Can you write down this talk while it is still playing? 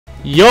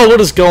Yo, what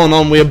is going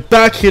on? We are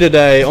back here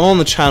today on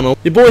the channel.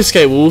 Your boy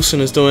Skate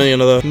Wilson is doing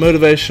another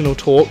motivational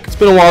talk. It's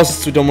been a while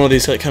since we've done one of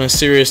these kind of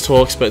serious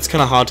talks, but it's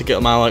kind of hard to get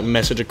my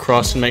message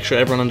across and make sure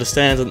everyone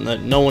understands and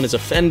that no one is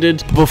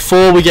offended. But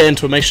before we get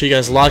into it, make sure you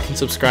guys like and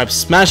subscribe,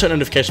 smash that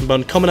notification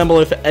button, comment down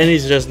below for any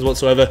suggestions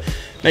whatsoever.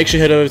 Make sure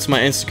you head over to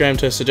my Instagram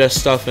to suggest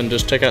stuff and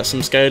just check out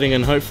some skating,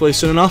 and hopefully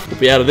soon enough we'll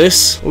be out of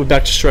this. We'll be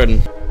back to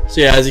shredding. So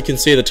yeah, as you can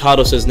see, the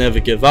title says never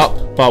give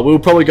up, but we'll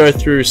probably go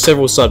through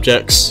several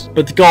subjects.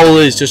 But the goal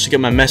is just to get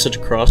my message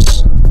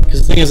across,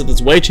 because the thing is that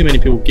there's way too many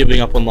people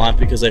giving up on life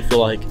because they feel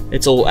like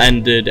it's all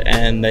ended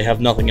and they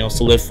have nothing else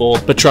to live for.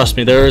 But trust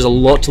me, there is a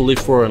lot to live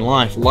for in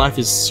life. Life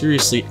is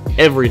seriously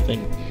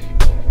everything.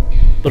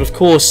 But of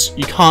course,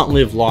 you can't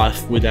live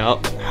life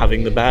without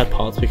having the bad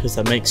parts, because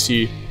that makes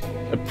you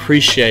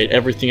appreciate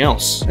everything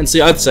else. And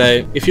see, I'd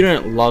say if you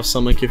don't love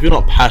something, if you're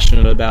not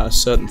passionate about a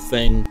certain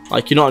thing,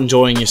 like you're not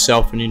enjoying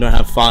yourself and you don't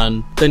have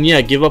fun, then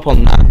yeah, give up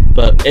on that.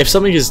 But if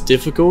something is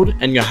difficult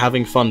and you're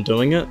having fun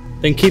doing it,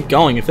 then keep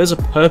going. If there's a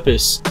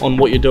purpose on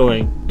what you're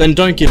doing, then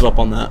don't give up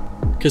on that,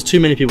 because too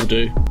many people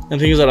do. And the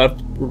thing is that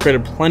I've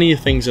regretted plenty of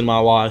things in my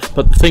life,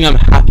 but the thing I'm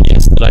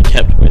happiest that I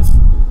kept with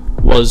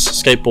was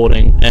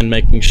skateboarding and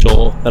making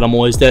sure that I'm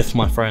always there for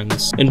my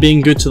friends and being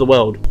good to the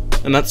world.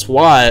 And that's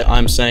why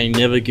I'm saying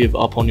never give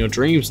up on your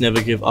dreams,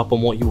 never give up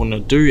on what you want to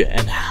do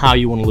and how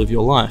you want to live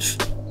your life.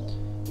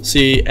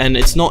 See, and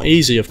it's not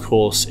easy, of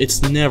course.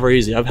 It's never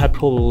easy. I've had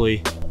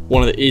probably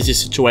one of the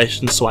easiest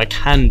situations, so I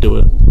can do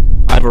it.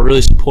 I have a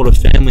really supportive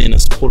family and a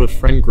supportive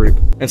friend group.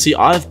 And see,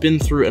 I've been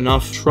through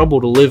enough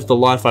trouble to live the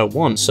life I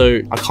want,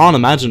 so I can't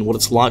imagine what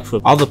it's like for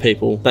other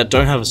people that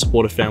don't have a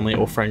supportive family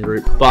or friend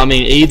group. But I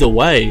mean, either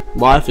way,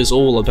 life is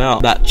all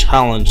about that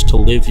challenge to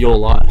live your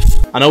life.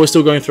 I know we're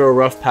still going through a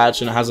rough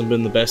patch and it hasn't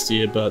been the best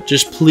year, but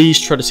just please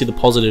try to see the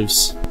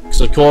positives.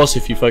 Because of course,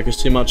 if you focus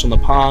too much on the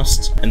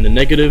past and the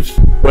negative,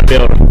 you won't be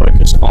able to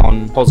focus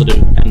on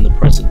positive and the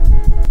present.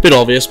 Bit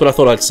obvious, but I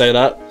thought I'd say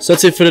that. So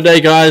that's it for today,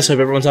 guys. Hope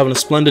everyone's having a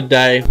splendid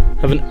day.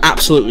 Have an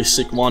absolutely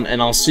sick one,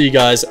 and I'll see you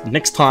guys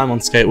next time on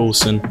Skate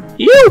Wilson.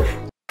 Yoo!